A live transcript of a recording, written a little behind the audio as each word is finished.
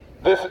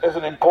This is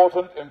an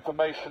important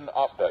information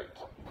update.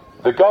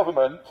 The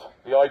government,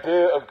 the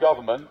idea of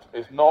government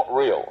is not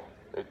real.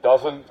 It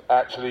doesn't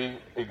actually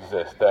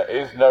exist. There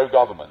is no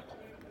government.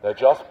 They're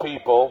just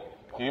people,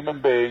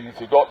 human beings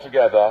who got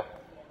together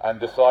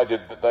and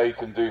decided that they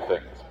can do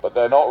things. But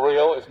they're not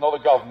real. It's not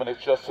a government.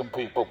 It's just some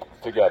people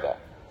together.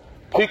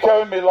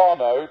 Kiko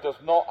Milano does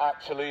not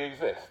actually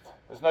exist.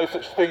 There's no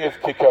such thing as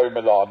Kiko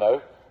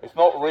Milano. It's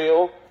not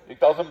real.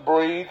 It doesn't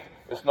breathe.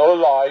 It's not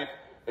alive.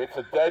 It's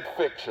a dead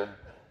fiction.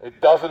 It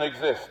doesn't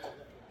exist.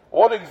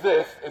 What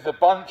exists is a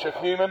bunch of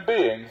human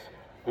beings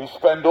who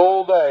spend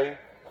all day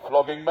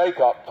flogging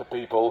makeup to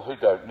people who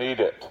don't need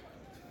it.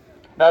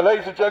 Now,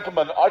 ladies and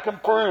gentlemen, I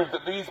can prove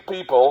that these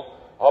people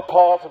are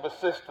part of a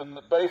system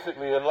that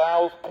basically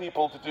allows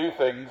people to do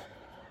things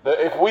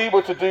that if we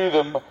were to do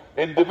them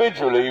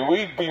individually,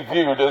 we'd be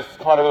viewed as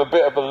kind of a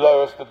bit of the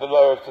lowest of the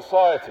low of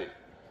society.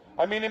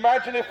 I mean,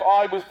 imagine if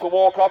I was to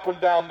walk up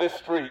and down this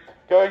street,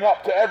 going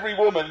up to every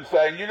woman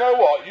saying, you know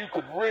what, you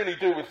could really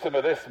do with some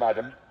of this,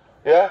 madam.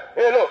 Yeah?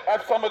 Here, look,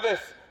 have some of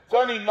this. It's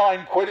only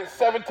 £9, it's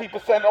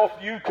 70% off,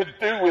 you could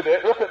do with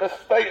it. Look at the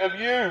state of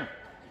you.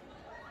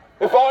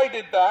 If I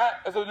did that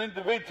as an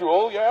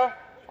individual, yeah,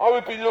 I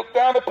would be looked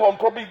down upon,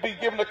 probably be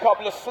given a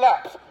couple of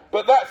slaps.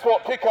 But that's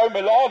what Kiko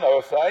Milano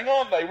are saying,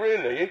 aren't they,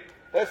 really?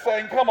 They're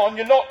saying, come on,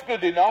 you're not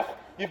good enough,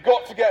 you've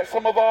got to get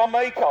some of our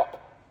makeup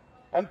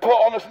and put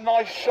on a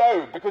nice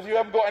show because you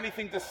haven't got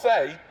anything to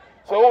say,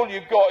 so all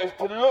you've got is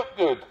to look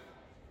good.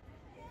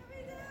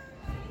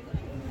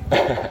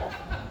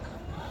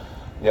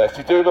 Yes,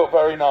 you do look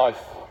very nice.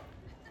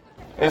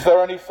 Is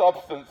there any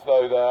substance,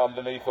 though, there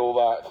underneath all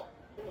that?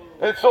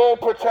 It's all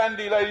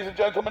pretendy, ladies and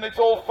gentlemen. It's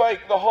all fake.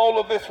 The whole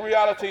of this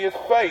reality is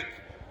fake.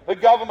 The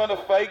government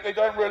are fake. They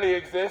don't really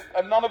exist.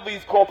 And none of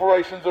these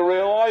corporations are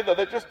real either.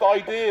 They're just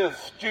ideas,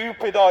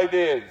 stupid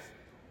ideas.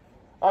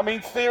 I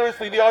mean,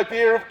 seriously, the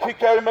idea of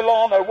Kiko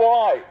Milano,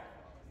 why?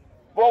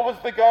 What was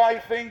the guy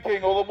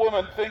thinking, or the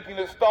woman thinking,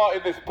 that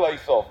started this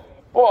place off?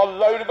 What a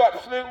load of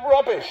absolute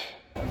rubbish.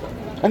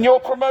 And you're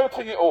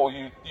promoting it all,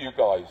 you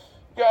guys.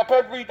 Get up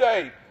every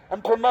day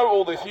and promote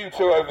all this, you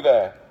two over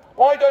there.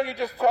 Why don't you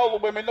just tell the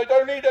women they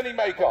don't need any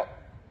makeup?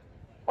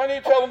 Why don't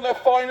you tell them they're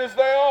fine as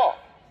they are?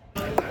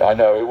 I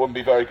know, it wouldn't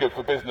be very good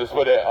for business,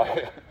 would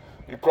it?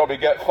 You'd probably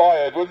get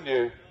fired, wouldn't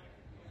you?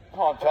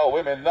 Can't tell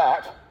women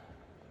that.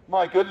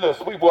 My goodness,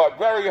 we've worked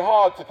very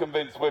hard to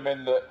convince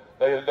women that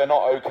they're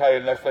not okay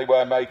unless they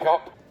wear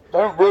makeup.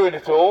 Don't ruin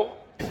it all.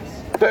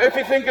 But if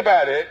you think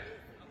about it,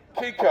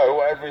 Kiko,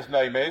 whatever his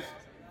name is,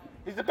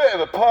 he's a bit of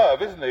a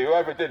perv, isn't he,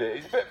 whoever did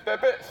it? He's a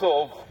bit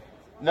sort of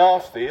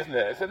nasty, isn't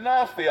it? It's a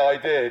nasty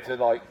idea to,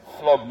 like,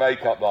 flog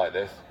makeup like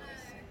this.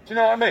 Do you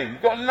know what I mean?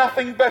 You've got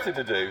nothing better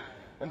to do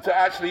than to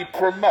actually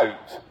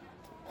promote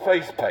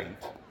face paint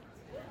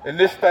in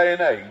this day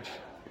and age.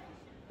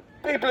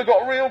 People have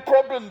got real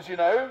problems, you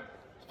know.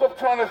 Stop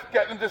trying to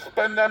get them to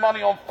spend their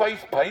money on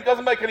face paint. It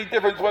doesn't make any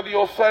difference whether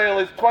your sale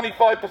is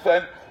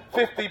 25%,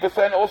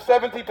 50% or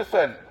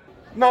 70%.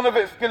 None of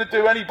it's going to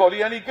do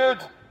anybody any good.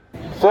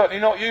 Certainly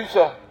not you,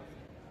 sir.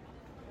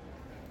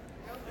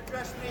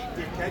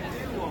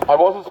 I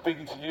wasn't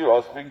speaking to you, I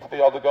was speaking to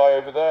the other guy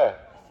over there.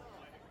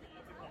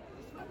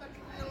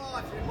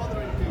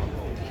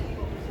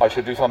 I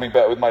should do something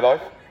better with my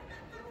life?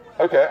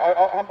 Okay,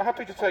 I'm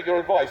happy to take your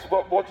advice.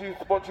 What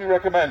do you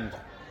recommend?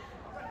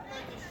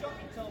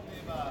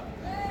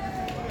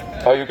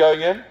 Are you going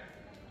in?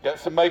 Get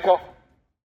some makeup?